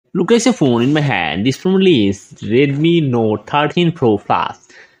Look at your phone in my hand. This phone is Redmi Note 13 Pro Plus.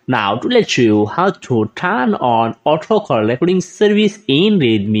 Now to let you how to turn on auto call recording service in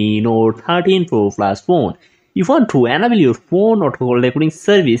Redmi Note 13 Pro Plus phone. If you want to enable your phone auto call recording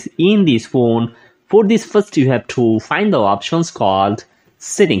service in this phone, for this first you have to find the options called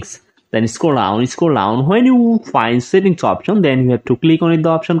settings. Then scroll down. When you find settings option, then you have to click on it,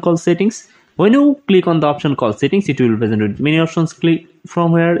 the option called settings. When you click on the option called settings, it will present with many options. Click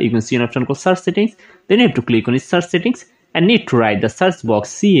from here, you can see an option called search settings. Then you have to click on it, search settings, and need to write the search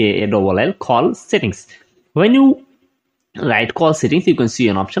box CALL call settings. When you write call settings, you can see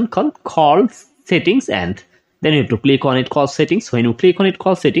an option called call settings, and then you have to click on it, call settings. When you click on it,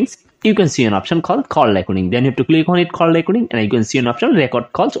 call settings, you can see an option called call recording. Then you have to click on it, call recording, and you can see an option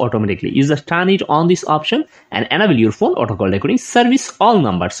record calls automatically. You just turn it on this option and enable your phone auto call recording service all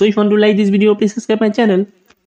numbers. So if you want to like this video, please subscribe my channel.